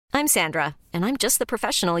I'm Sandra, and I'm just the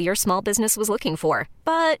professional your small business was looking for.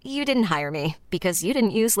 But you didn't hire me because you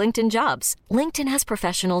didn't use LinkedIn Jobs. LinkedIn has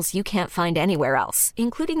professionals you can't find anywhere else,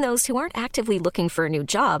 including those who aren't actively looking for a new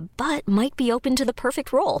job, but might be open to the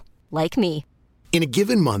perfect role, like me. In a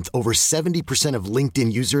given month, over 70% of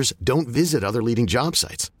LinkedIn users don't visit other leading job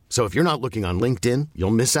sites. So if you're not looking on LinkedIn,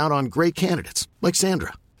 you'll miss out on great candidates like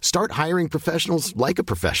Sandra. Start hiring professionals like a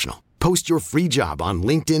professional. Post your free job on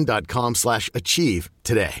linkedin.com/achieve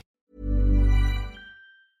today.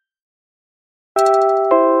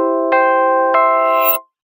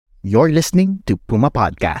 You're listening to Puma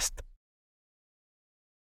Podcast.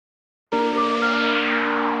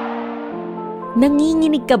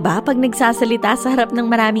 Nanginginig ka ba pag nagsasalita sa harap ng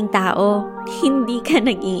maraming tao? Hindi ka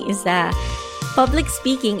nag-iisa. Public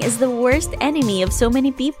speaking is the worst enemy of so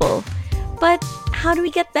many people. But how do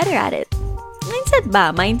we get better at it? Mindset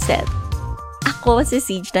ba? Mindset. Ako si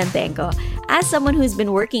Siege Tantenko. As someone who's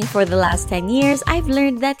been working for the last 10 years, I've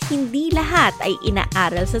learned that hindi lahat ay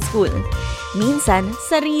inaaral sa school. Minsan,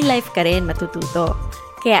 sa real life ka rin matututo.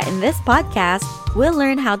 Kaya in this podcast, we'll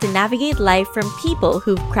learn how to navigate life from people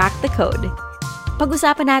who've cracked the code.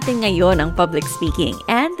 Pag-usapan natin ngayon ang public speaking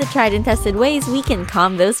and the tried and tested ways we can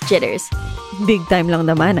calm those jitters. Big time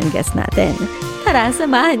lang naman ang guest natin. Tara,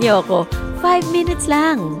 samahan niyo ako. 5 minutes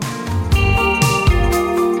lang.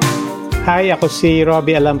 Hi, ako si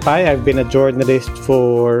Roby Alampay. I've been a journalist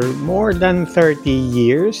for more than 30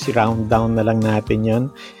 years. Round down na lang natin yon.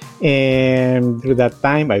 And through that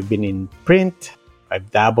time, I've been in print.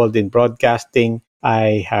 I've dabbled in broadcasting.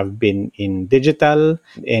 I have been in digital.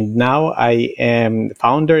 And now I am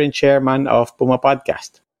founder and chairman of Puma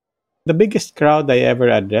Podcast. The biggest crowd I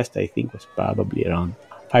ever addressed, I think, was probably around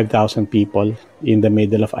 5,000 people in the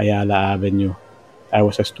middle of Ayala Avenue. I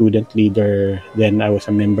was a student leader. Then I was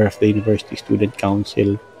a member of the University Student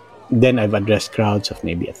Council. Then I've addressed crowds of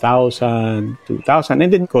maybe 1,000, 2,000,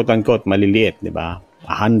 and then quote-unquote maliliit, di ba?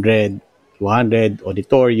 100, 200,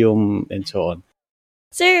 auditorium, and so on.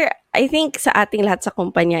 Sir, I think sa ating lahat sa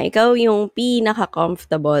kumpanya, ikaw yung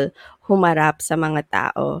pinaka-comfortable humarap sa mga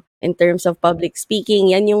tao. In terms of public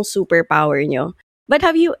speaking, yan yung superpower nyo. But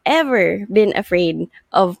have you ever been afraid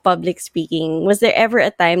of public speaking? Was there ever a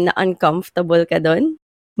time na uncomfortable ka doon?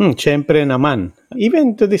 Siyempre naman.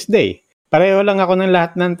 Even to this day, pareho lang ako ng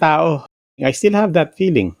lahat ng tao. I still have that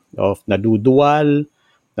feeling of naduduwal,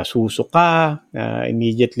 nasusuka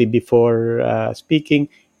immediately before speaking,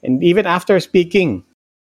 and even after speaking.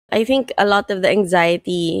 I think a lot of the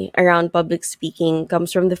anxiety around public speaking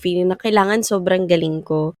comes from the feeling na kailangan sobrang galing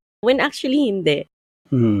ko, when actually hindi.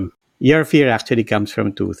 Your fear actually comes from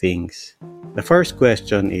two things. The first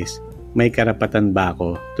question is, may karapatan ba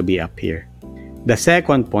ako to be up here? The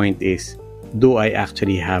second point is, do I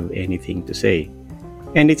actually have anything to say?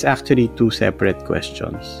 And it's actually two separate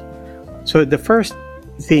questions. So the first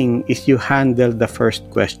thing is you handle the first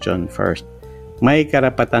question first. May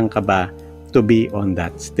karapatan ka ba to be on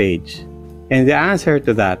that stage? And the answer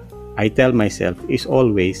to that, I tell myself, is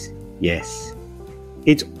always yes.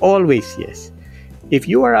 It's always yes. If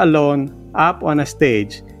you are alone up on a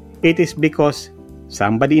stage, it is because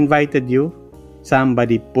somebody invited you,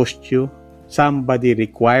 somebody pushed you, somebody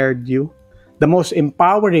required you. The most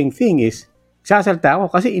empowering thing is, sasalta ako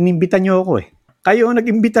kasi inimbita nyo ako eh. Kayo ang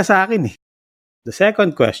nag-imbita sa akin eh. The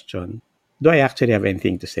second question, do I actually have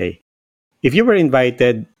anything to say? If you were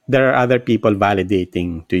invited, there are other people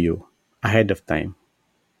validating to you ahead of time.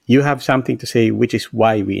 You have something to say, which is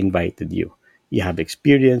why we invited you. You have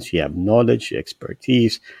experience, you have knowledge,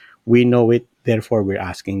 expertise. We know it, therefore we're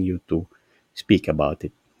asking you to speak about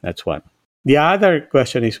it. That's one. The other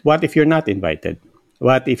question is, what if you're not invited?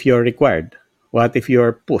 What if you're required? What if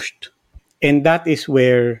you're pushed? And that is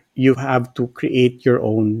where you have to create your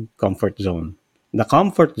own comfort zone. The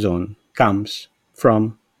comfort zone comes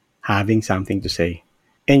from having something to say.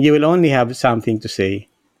 And you will only have something to say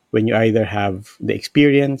when you either have the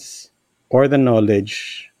experience or the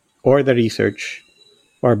knowledge or the research,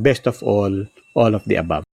 or best of all of the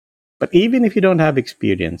above. But even if you don't have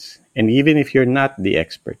experience, and even if you're not the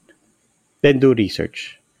expert, then do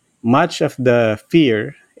research. Much of the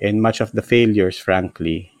fear and much of the failures,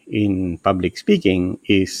 frankly, in public speaking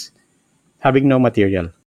is having no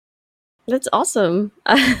material. That's awesome.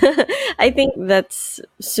 I think that's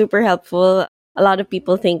super helpful. A lot of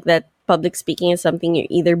people think that public speaking is something you're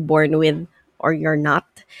either born with or you're not.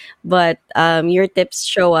 But your tips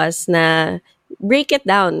show us na break it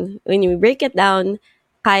down. When you break it down,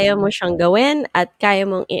 kaya mo siyang gawin at kaya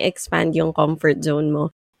mong i-expand yung comfort zone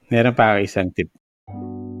mo. Meron pa ako isang tip.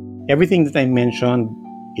 Everything that I mentioned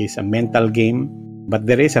is a mental game, but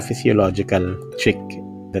there is a physiological trick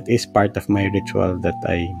That is part of my ritual that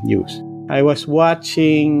I use. I was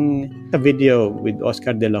watching a video with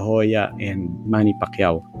Oscar De La Hoya and Manny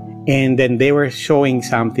Pacquiao. And then they were showing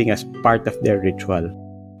something as part of their ritual.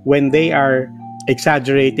 When they are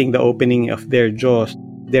exaggerating the opening of their jaws,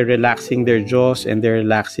 they're relaxing their jaws and they're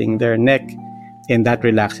relaxing their neck, and that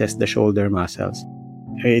relaxes the shoulder muscles.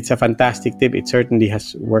 It's a fantastic tip. It certainly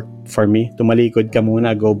has worked for me. Tumalikod ka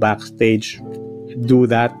muna, go backstage, do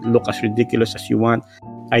that, look as ridiculous as you want.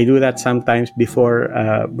 I do that sometimes before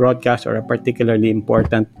a broadcast or a particularly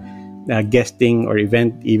important guesting or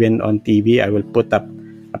event, even on TV. I will put up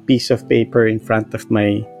a piece of paper in front of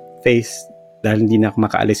my face dahil hindi na ako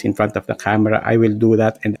makaalis in front of the camera. I will do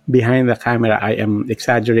that, and behind the camera, I am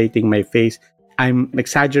exaggerating my face. I'm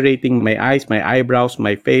exaggerating my eyes, my eyebrows,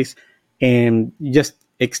 my face, and just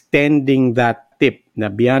extending that tip na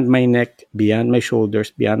beyond my neck, beyond my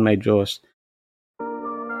shoulders, beyond my jaws.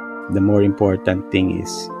 The more important thing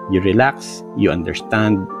is you relax, you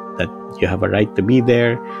understand that you have a right to be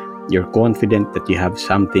there, you're confident that you have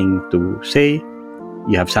something to say.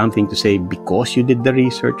 You have something to say because you did the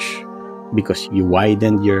research, because you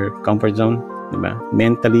widened your comfort zone. Diba?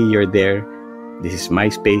 Mentally, you're there. This is my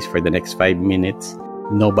space for the next 5 minutes.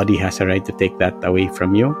 Nobody has a right to take that away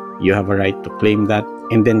from you. You have a right to claim that,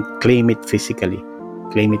 and then claim it physically.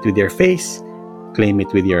 Claim it with your face, claim it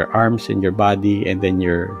with your arms and your body, and then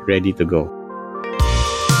you're ready to go.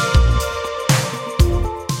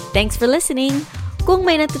 Thanks for listening. Kung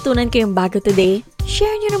may natutunan kayong bago today,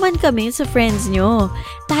 share nyo naman kami sa friends nyo.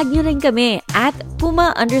 Tag nyo rin kami at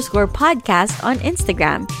Puma_podcast on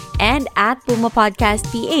Instagram and at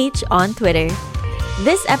PumaPodcastPH on Twitter.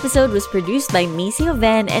 This episode was produced by Missy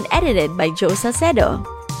Oven and edited by Joe Salcedo.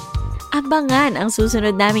 Abangan ang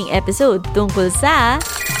susunod naming episode tungkol sa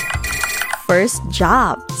first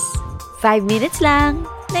jobs. 5 minutes lang.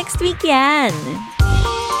 Next week yan.